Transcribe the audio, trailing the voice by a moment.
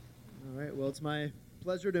All right, well, it's my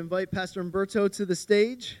pleasure to invite Pastor Humberto to the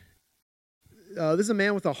stage. This is a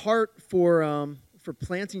man with a heart for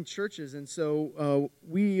planting churches, and so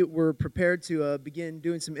we were prepared to begin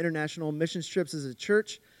doing some international missions trips as a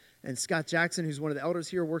church. And Scott Jackson, who's one of the elders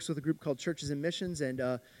here, works with a group called Churches in Missions,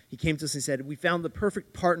 and he came to us and said, we found the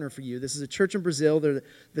perfect partner for you. This is a church in Brazil. They're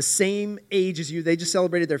the same age as you. They just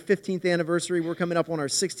celebrated their 15th anniversary. We're coming up on our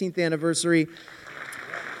 16th anniversary.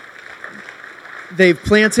 They've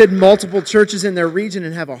planted multiple churches in their region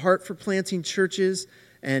and have a heart for planting churches.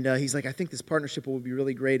 And he's like, I think this partnership will be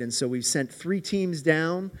really great. And so we've sent 3 teams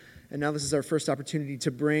down. And now this is our first opportunity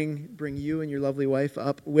to bring you and your lovely wife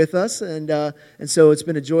up with us. And so it's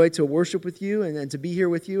been a joy to worship with you and to be here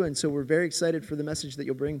with you. And so we're very excited for the message that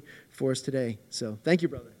you'll bring for us today. So thank you,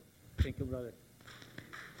 brother. Thank you, brother.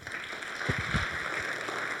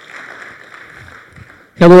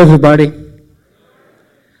 Hello, everybody.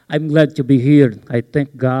 I'm glad to be here. I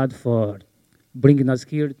thank God for bringing us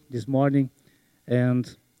here this morning.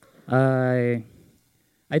 And I'd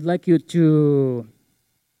like you to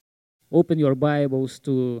open your Bibles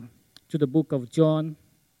to the book of John,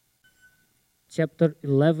 chapter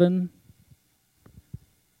 11.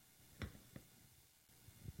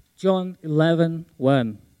 John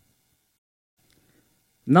 11:1.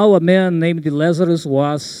 Now a man named Lazarus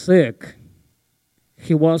was sick.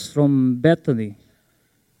 He was from Bethany,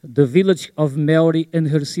 the village of Mary and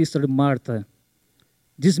her sister Martha.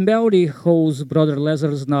 This Mary, whose brother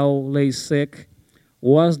Lazarus now lay sick,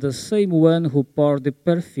 was the same one who poured the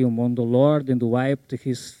perfume on the Lord and wiped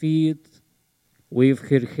his feet with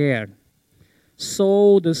her hair.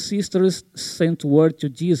 So the sisters sent word to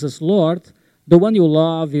Jesus, Lord, the one you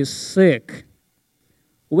love is sick.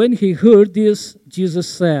 When he heard this, Jesus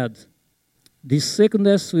said, this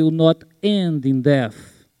sickness will not end in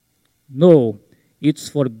death. No, it's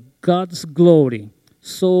for God's glory,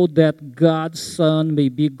 so that God's Son may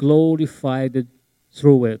be glorified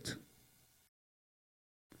through it.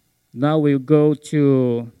 Now we'll go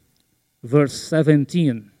to verse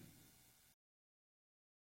 17.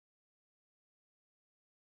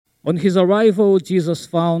 On his arrival, Jesus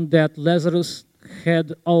found that Lazarus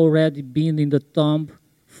had already been in the tomb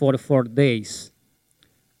for 4 days.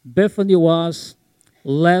 Bethany was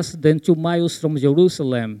less than 2 miles from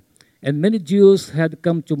Jerusalem, and many Jews had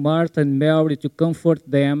come to Martha and Mary to comfort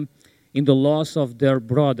them in the loss of their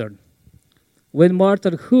brother. When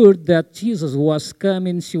Martha heard that Jesus was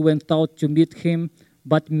coming, she went out to meet him,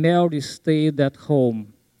 but Mary stayed at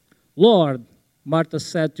home. Lord, Martha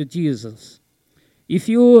said to Jesus, if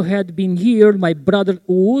you had been here, my brother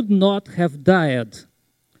would not have died.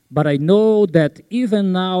 But I know that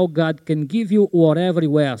even now God can give you whatever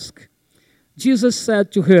you ask. Jesus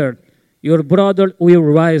said to her, your brother will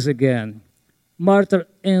rise again. Martha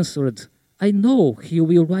answered, I know he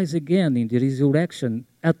will rise again in the resurrection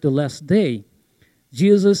at the last day.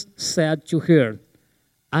 Jesus said to her,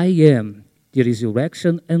 I am the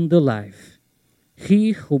resurrection and the life.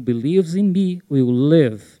 He who believes in me will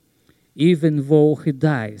live, even though he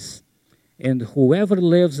dies. And whoever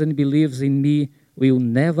lives and believes in me will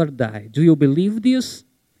never die. Do you believe this?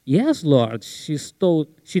 Yes, Lord, she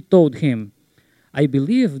told him. I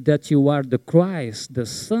believe that you are the Christ, the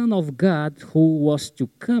Son of God, who was to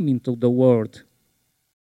come into the world.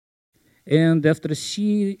 And after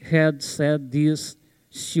she had said this,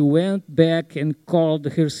 she went back and called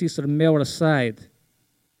her sister Mary aside.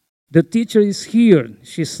 The teacher is here,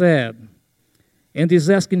 she said, and is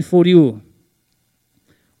asking for you.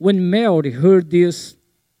 When Mary heard this,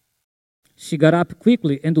 she got up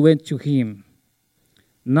quickly and went to him.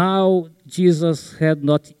 Now Jesus had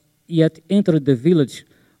not yet entered the village,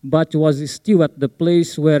 but was still at the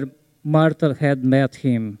place where Martha had met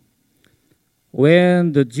him.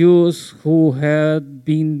 When the Jews who had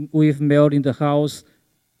been with Mary in the house,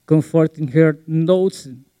 comforting her, noticed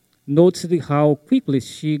how quickly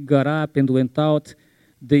she got up and went out,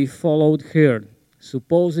 they followed her,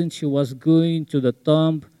 supposing she was going to the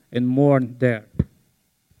tomb and mourned there.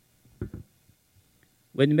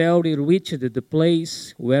 When Mary reached the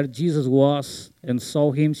place where Jesus was and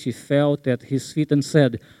saw him, she fell at his feet and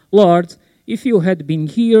said, Lord, if you had been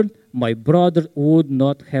here, my brother would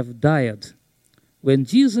not have died. When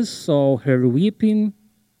Jesus saw her weeping,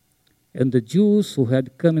 and the Jews who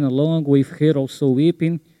had come along with her also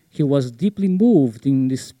weeping, he was deeply moved in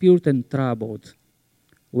the spirit and troubled.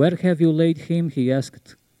 Where have you laid him? He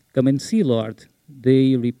asked. Come and see, Lord.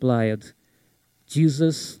 They replied.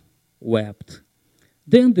 Jesus wept.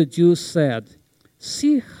 Then the Jews said,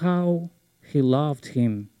 see how he loved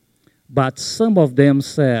him. But some of them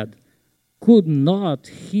said, could not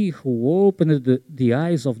he who opened the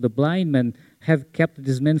eyes of the blind man have kept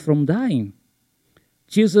this man from dying?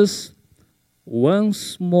 Jesus,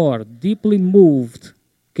 once more, deeply moved,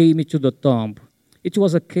 came into the tomb. It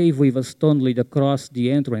was a cave with a stone laid across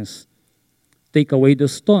the entrance. Take away the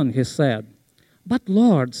stone, he said. But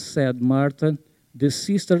Lord, said Martha, the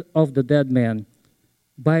sister of the dead man,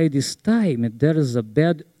 by this time there is a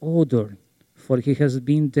bad odor, for he has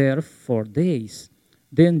been there 4 days.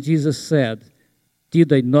 Then Jesus said,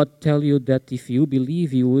 did I not tell you that if you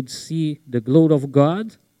believe you would see the glory of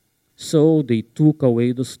God? So they took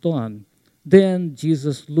away the stone. Then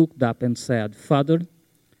Jesus looked up and said, Father,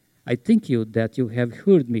 I thank you that you have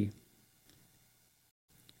heard me.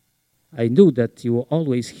 I knew that you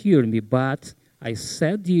always hear me, but I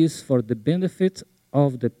said this for the benefit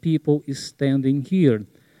of the people standing here,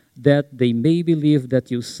 that they may believe that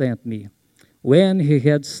you sent me. When he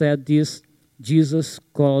had said this, Jesus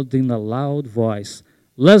called in a loud voice,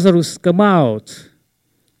 Lazarus, come out.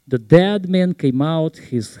 The dead man came out,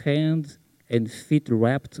 his hands and feet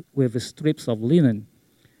wrapped with strips of linen,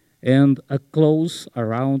 and a cloth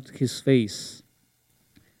around his face.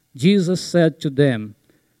 Jesus said to them,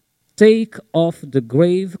 take off the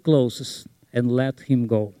grave clothes and let him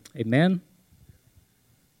go. Amen?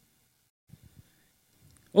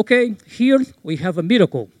 Okay, here we have a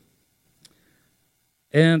miracle.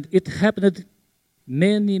 And it happened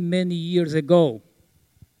many, many years ago.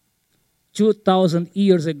 2,000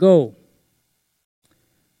 years ago.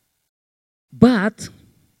 But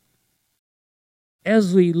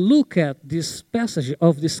as we look at this passage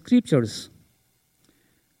of the scriptures,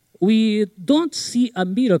 we don't see a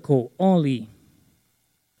miracle only.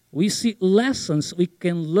 We see lessons we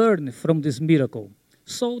can learn from this miracle.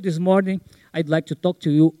 So this morning, I'd like to talk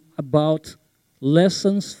to you about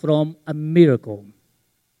lessons from a miracle,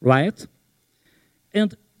 right?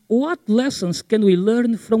 And what lessons can we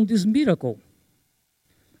learn from this miracle?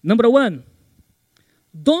 Number one,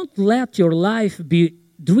 don't let your life be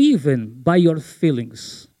driven by your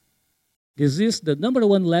feelings. This is the number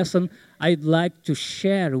one lesson I'd like to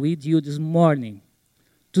share with you this morning.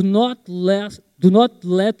 Do not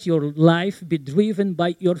let your life be driven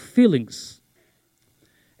by your feelings.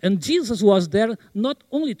 And Jesus was there not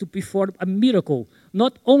only to perform a miracle,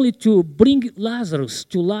 not only to bring Lazarus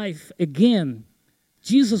to life again.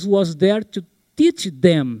 Jesus was there to teach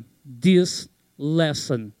them this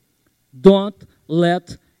lesson. Don't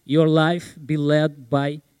let your life be led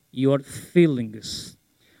by your feelings.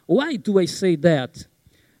 Why do I say that?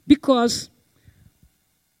 Because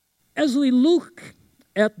as we look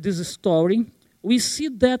at this story, we see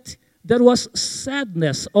that there was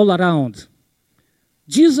sadness all around.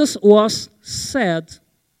 Jesus was sad.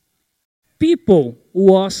 People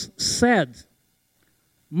was sad.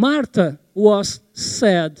 Martha was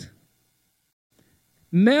sad.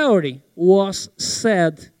 Mary was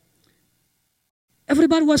sad.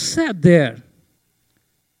 Everybody was sad there.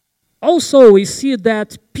 Also, we see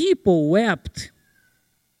that people wept.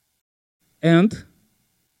 And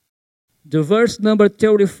the verse number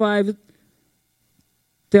 35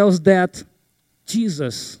 tells that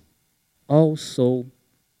Jesus also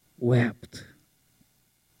wept.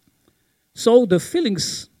 So the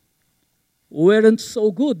feelings weren't so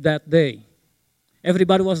good that day.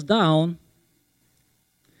 Everybody was down.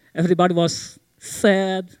 Everybody was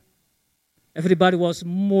sad. Everybody was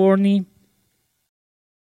mourning.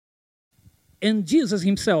 And Jesus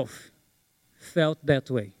himself felt that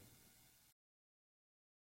way.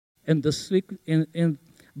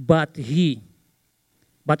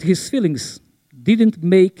 But his feelings didn't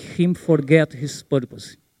make him forget his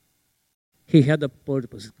purpose. He had a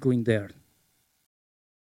purpose going there.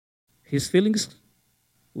 His feelings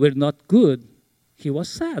were not good. He was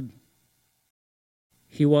sad.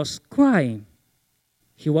 He was crying.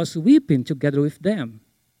 He was weeping together with them.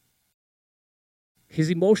 His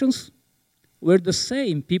emotions were the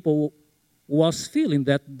same people was feeling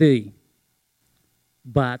that day.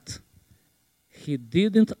 But he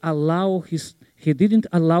didn't allow his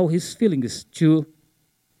feelings to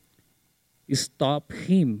stop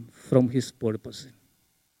him from his purpose.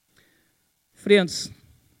 Friends,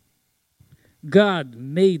 God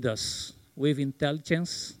made us with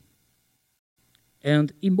intelligence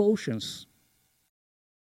and emotions.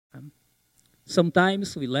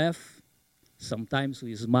 Sometimes we laugh, sometimes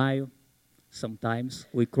we smile, sometimes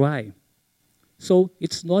we cry. So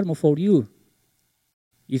it's normal for you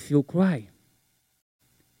if you cry.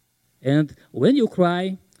 And when you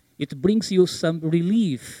cry, it brings you some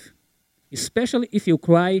relief, especially if you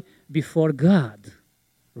cry before God,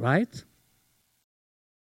 right?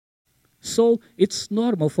 So it's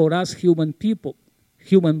normal for us human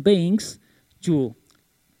beings, to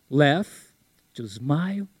laugh, to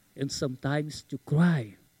smile, and sometimes to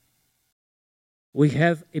cry. We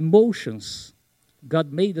have emotions.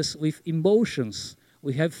 God made us with emotions.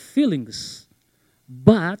 We have feelings.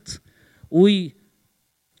 But we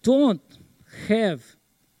don't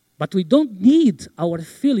we don't need our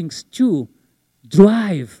feelings to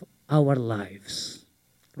drive our lives,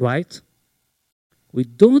 right? We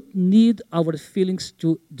don't need our feelings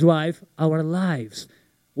to drive our lives.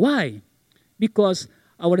 Why? Because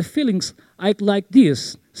our feelings act like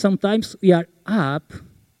this. Sometimes we are up,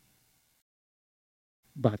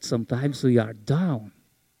 but sometimes we are down.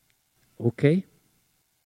 Okay?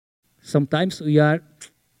 Sometimes we are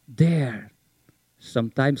there.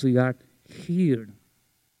 Sometimes we are here.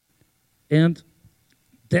 And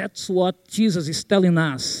that's what Jesus is telling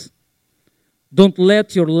us. Don't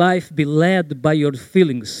let your life be led by your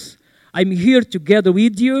feelings. I'm here together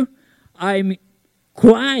with you. I'm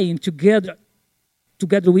crying together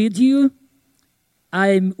with you.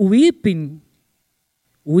 I'm weeping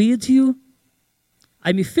with you.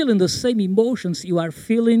 I'm feeling the same emotions you are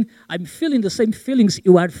feeling. I'm feeling the same feelings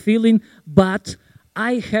you are feeling, but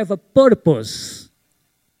I have a purpose.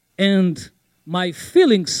 And my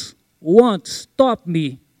feelings won't stop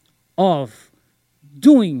me of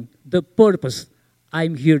doing the purpose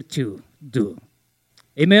I'm here to do.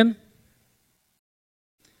 Amen?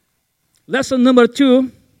 Lesson number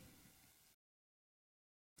 2.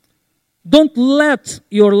 Don't let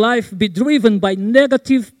your life be driven by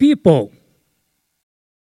negative people.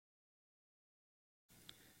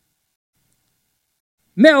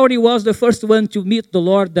 Mary was the first one to meet the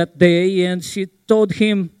Lord that day, and she told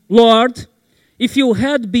him, Lord, if you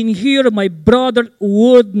had been here, my brother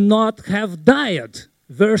would not have died.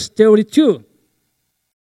 Verse 32.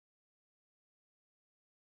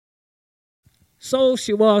 So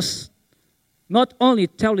she was not only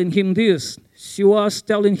telling him this, she was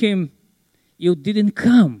telling him, you didn't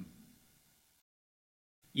come.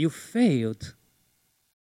 You failed.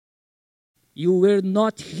 You were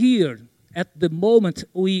not here at the moment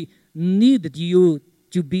we needed you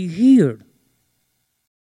to be here.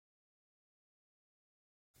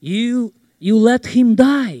 You let him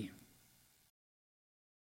die.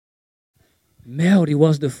 Mary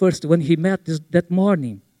was the first one he met that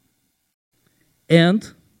morning.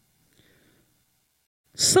 And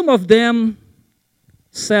some of them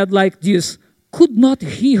said like this, could not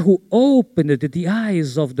he who opened the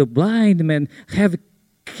eyes of the blind man have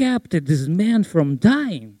kept this man from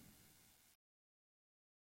dying?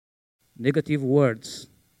 Negative words,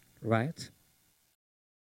 right?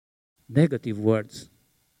 Negative words.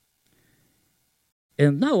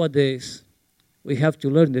 And nowadays, we have to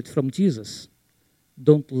learn it from Jesus.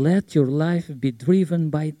 Don't let your life be driven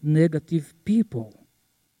by negative people.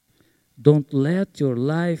 Don't let your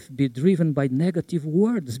life be driven by negative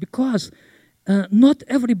words, because not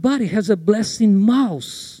everybody has a blessing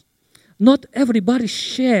mouth. Not everybody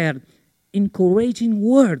shares encouraging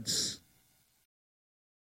words.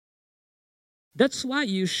 That's why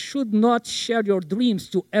you should not share your dreams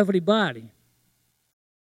to everybody.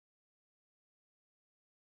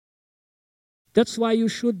 That's why you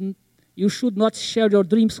should not share your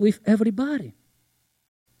dreams with everybody.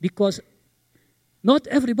 Because not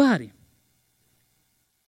everybody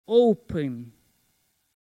open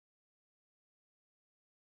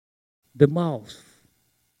the mouth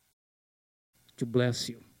to bless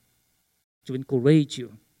you, to encourage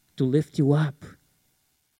you, to lift you up.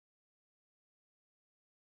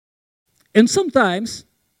 And sometimes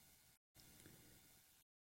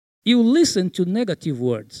you listen to negative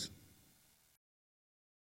words,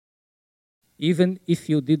 even if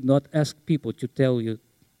you did not ask people to tell you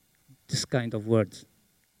this kind of words,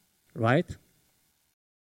 right?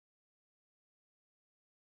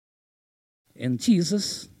 And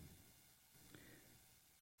Jesus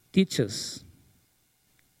teaches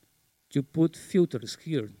to put filters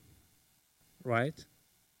here, right?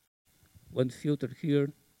 One filter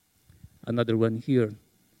here, another one here.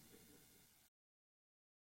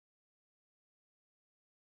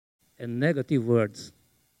 And negative words,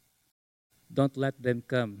 don't let them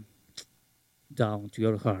come down to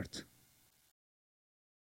your heart.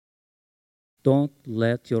 Don't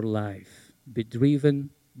let your life be driven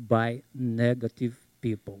by negative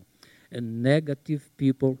people. And negative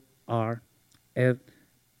people are, and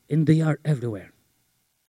they are everywhere.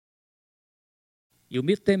 You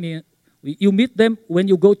meet them when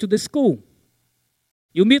you go to the school.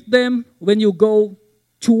 You meet them when you go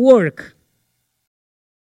to work.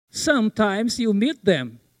 Sometimes you meet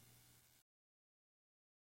them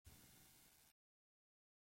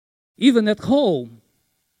even at home.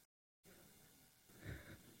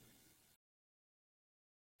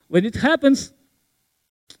 When it happens,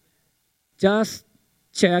 Just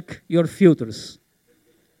check your filters.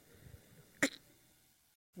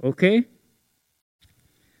 Okay?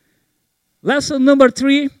 Lesson number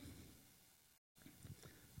 3.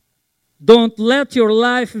 Don't let your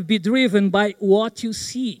life be driven by what you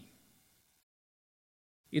see.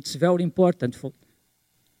 It's very important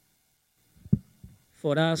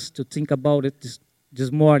for us to think about it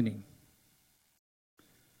this morning.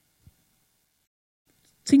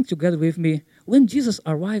 Think together with me. When Jesus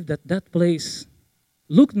arrived at that place,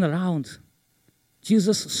 looking around,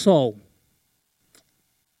 Jesus saw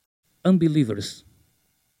unbelievers.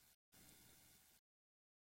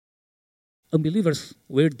 Unbelievers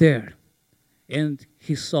were there, and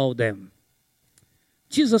he saw them.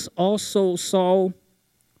 Jesus also saw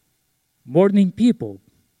mourning people,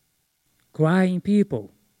 crying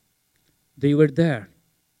people. They were there,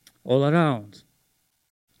 all around.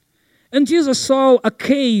 And Jesus saw a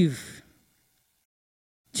cave.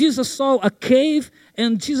 Jesus saw a cave,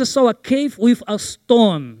 and Jesus saw a cave with a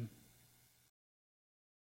stone.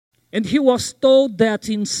 And he was told that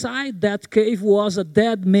inside that cave was a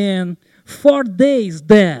dead man, 4 days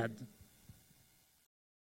dead.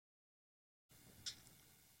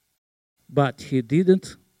 But he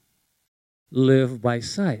didn't live by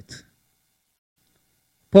sight.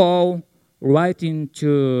 Paul, writing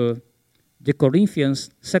to the Corinthians,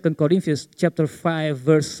 2 Corinthians chapter 5,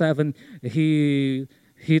 verse 7, he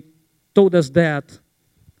told us that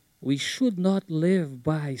we should not live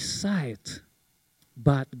by sight,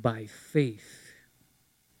 but by faith.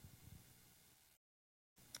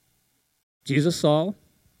 Jesus saw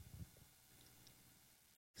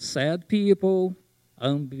sad people,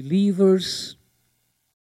 unbelievers,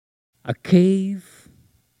 a cave,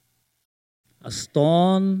 a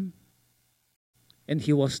stone, and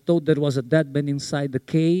he was told there was a dead man inside the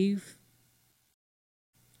cave.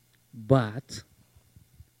 But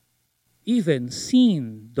even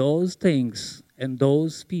seeing those things and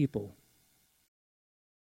those people,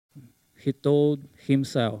 he told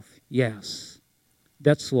himself, yes,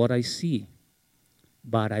 that's what I see,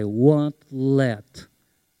 but I won't let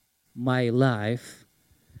my life,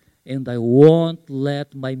 and I won't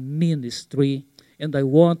let my ministry, and I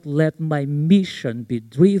won't let my mission be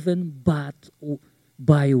driven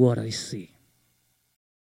by what I see.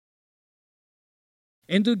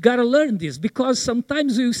 And we got to learn this, because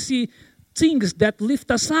sometimes we see things that lift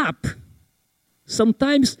us up.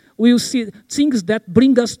 Sometimes we'll see things that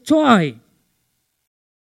bring us joy.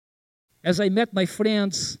 As I met my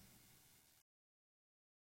friends,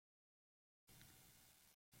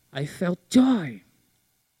 I felt joy.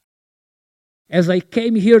 As I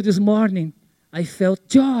came here this morning, I felt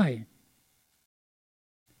joy.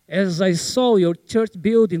 As I saw your church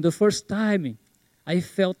building the first time, I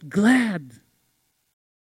felt glad.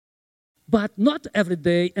 But not every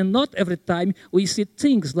day and not every time we see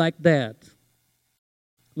things like that,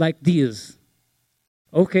 like this.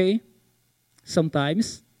 Okay,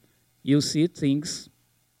 sometimes you see things,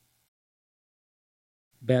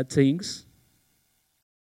 bad things,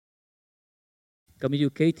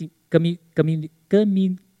 communicating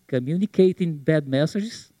bad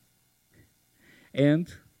messages, and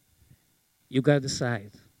you got to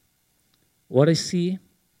decide. What I see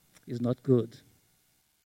is not good.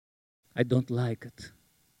 I don't like it.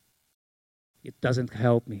 It doesn't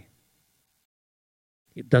help me.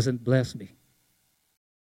 It doesn't bless me.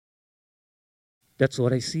 That's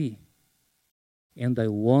what I see. And I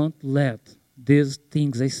won't let these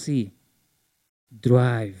things I see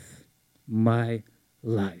drive my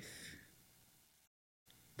life.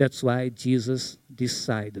 That's why Jesus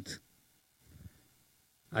decided,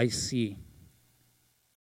 I see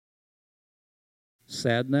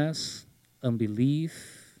sadness,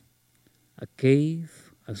 unbelief, a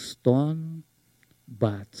cave, a stone,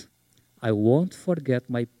 but I won't forget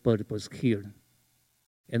my purpose here.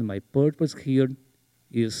 And my purpose here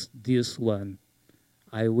is this one.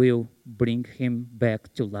 I will bring him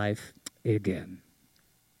back to life again.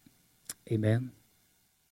 Amen.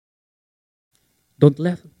 Don't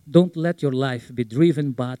let your life be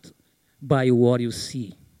driven by what you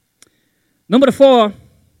see. Number 4,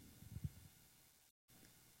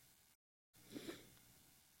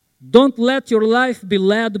 don't let your life be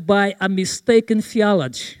led by a mistaken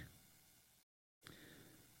theology.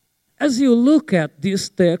 As you look at this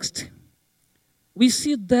text, we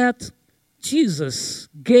see that Jesus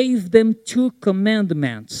gave them 2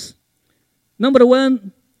 commandments. Number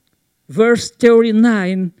 1, verse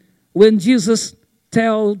 39, when Jesus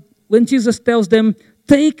tells them,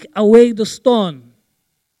 take away the stone.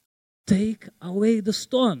 Take away the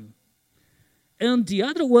stone. And the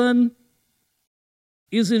other one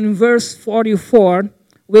is in verse 44,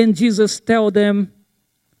 when Jesus told them,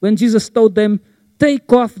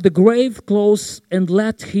 take off the grave clothes and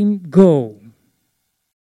let him go.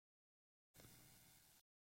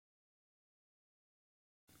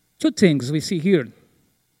 Two things we see here.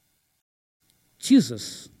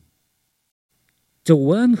 Jesus, the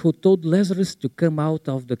one who told Lazarus to come out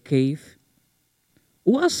of the cave,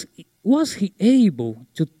 was he able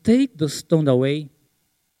to take the stone away?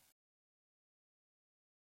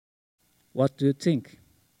 What do you think?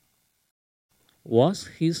 Was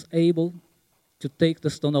he able to take the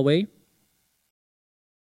stone away?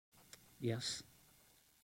 Yes.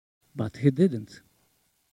 But he didn't.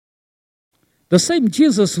 The same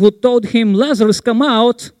Jesus who told him, Lazarus, come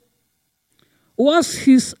out, was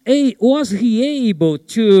he able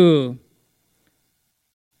to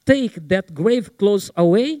take that grave clothes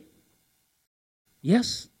away?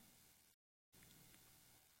 Yes.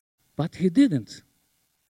 But he didn't.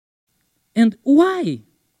 And why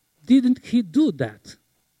didn't he do that?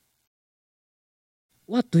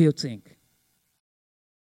 What do you think?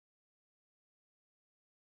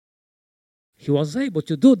 He was able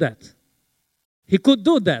to do that. He could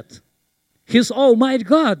do that. He's Almighty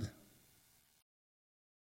God.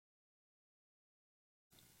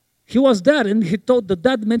 He was there and he told the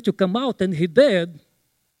dead man to come out, and he did.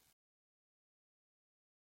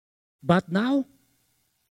 But now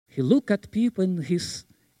he look at people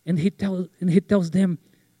and he tells them,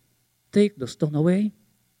 take the stone away.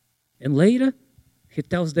 And later he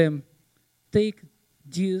tells them, take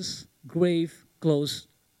these grave clothes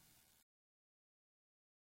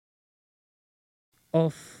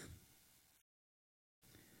off.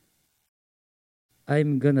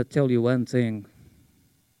 I'm gonna tell you one thing.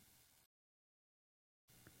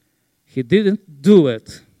 He didn't do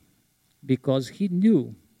it because he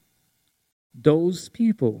knew those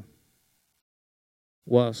people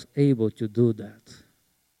was able to do that.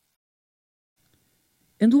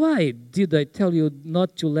 And why did I tell you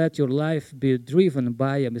not to let your life be driven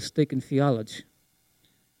by a mistaken theology?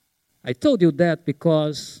 I told you that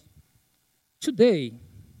because today,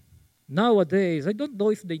 nowadays, I don't know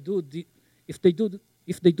if they do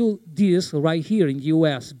this right here in the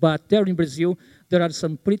U.S., but there in Brazil, there are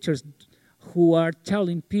some preachers who are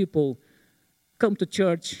telling people, come to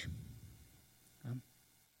church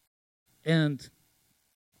and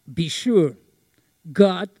be sure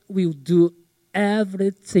God will do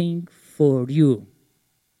everything for you.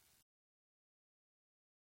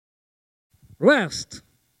 Rest.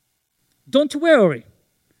 Don't worry.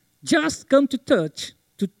 Just come to church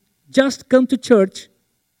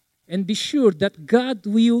and be sure that God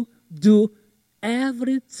will do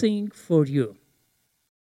everything for you.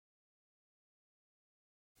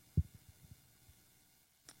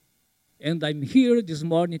 And I'm here this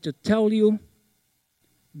morning to tell you,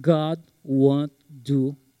 God won't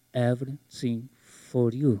do everything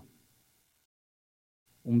for you.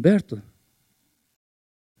 Humberto,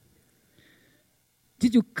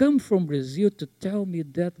 did you come from Brazil to tell me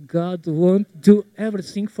that God won't do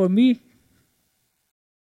everything for me?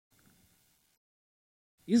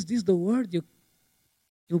 Is this the word you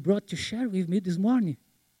brought to share with me this morning?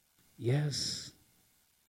 Yes.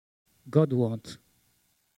 God won't.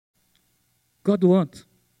 God won't.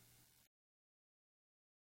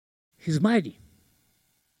 He's mighty.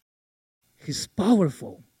 He's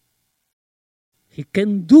powerful. He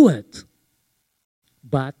can do it.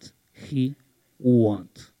 But he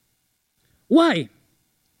won't. Why?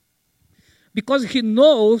 Because he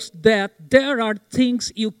knows that there are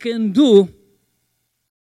things you can do.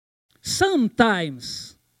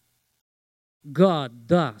 Sometimes God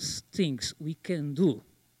does things we can do.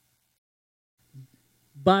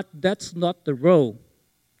 But that's not the role.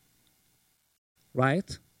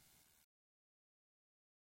 Right?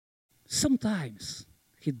 Sometimes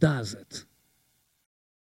he does it.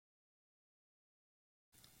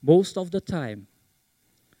 Most of the time,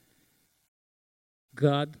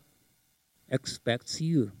 God expects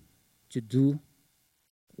you to do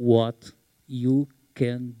what you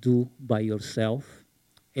can do by yourself,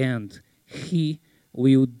 and he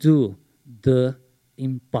will do the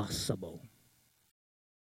impossible.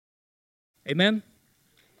 Amen?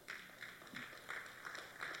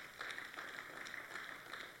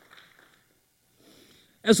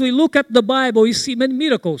 As we look at the Bible, we see many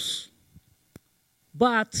miracles.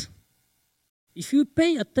 But if you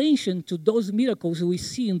pay attention to those miracles we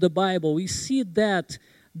see in the Bible, we see that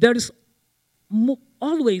there's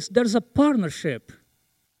a partnership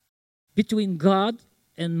between God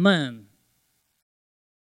and man.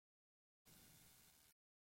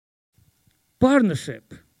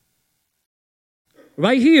 Partnership.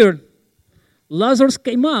 Right here, Lazarus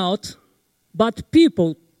came out but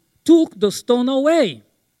people took the stone away.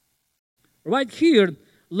 Right here,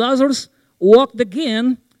 Lazarus walked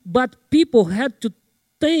again, but people had to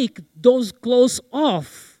take those clothes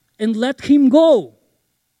off and let him go.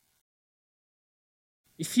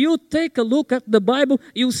 If you take a look at the Bible,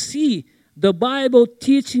 you see the Bible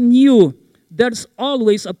teaching you there's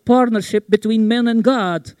always a partnership between man and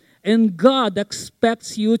God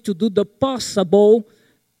expects you to do the possible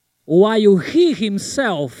while He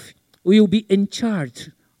Himself will be in charge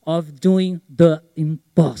of doing the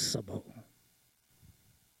impossible.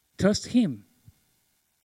 Trust Him.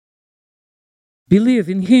 Believe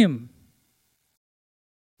in Him.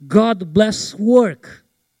 God bless work.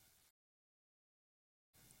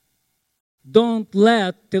 Don't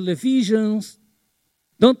let televisions,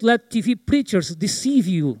 don't let TV preachers deceive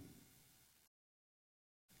you.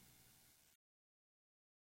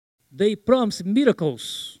 They promise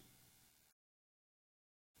miracles.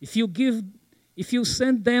 If you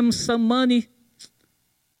send them some money,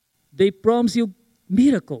 they promise you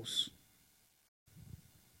miracles.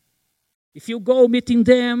 If you go meeting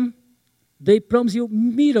them, they promise you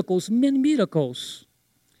miracles, many miracles.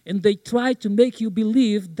 And they try to make you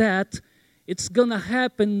believe that it's gonna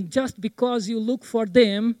happen just because you look for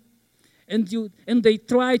them, and they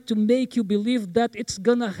try to make you believe that it's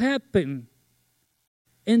gonna happen.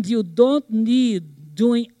 And you don't need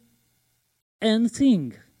doing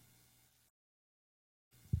anything.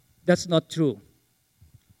 That's not true.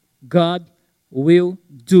 God will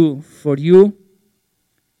do for you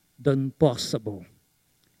the impossible.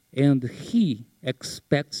 And He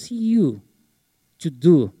expects you to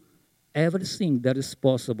do everything that is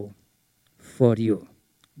possible for you.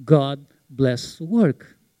 God bless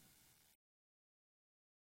work.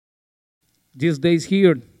 These days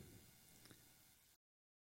here,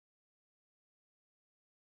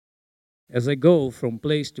 as I go from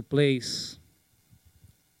place to place,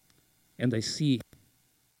 and I see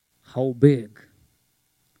how big,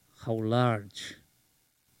 how large,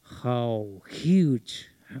 how huge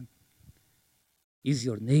is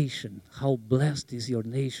your nation, how blessed is your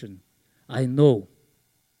nation, I know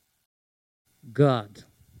God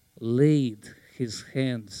laid His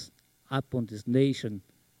hands upon this nation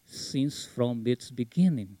since from its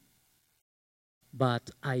beginning.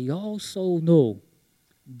 But I also know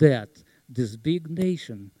that this big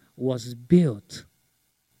nation was built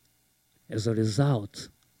as a result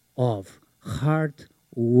of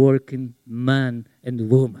hard-working man and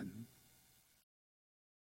woman.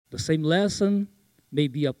 The same lesson may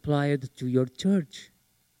be applied to your church.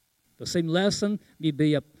 The same lesson may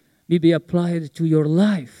be applied to your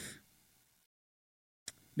life.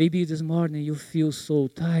 Maybe this morning you feel so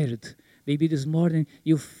tired. Maybe this morning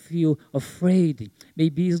you feel afraid.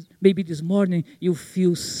 Maybe this morning you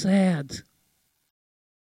feel sad.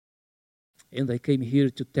 And I came here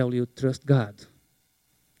to tell you, trust God.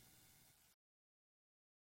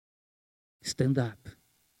 Stand up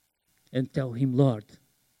and tell Him, Lord,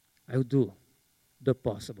 I'll do the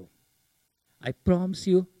possible. I promise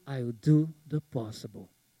you, I'll do the possible.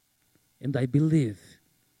 And I believe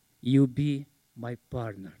you'll be my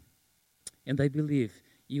partner. And I believe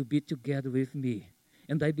you'll be together with me.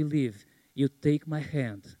 And I believe you take my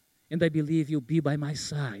hand. And I believe you'll be by my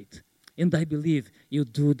side. And I believe you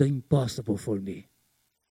do the impossible for me.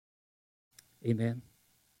 Amen.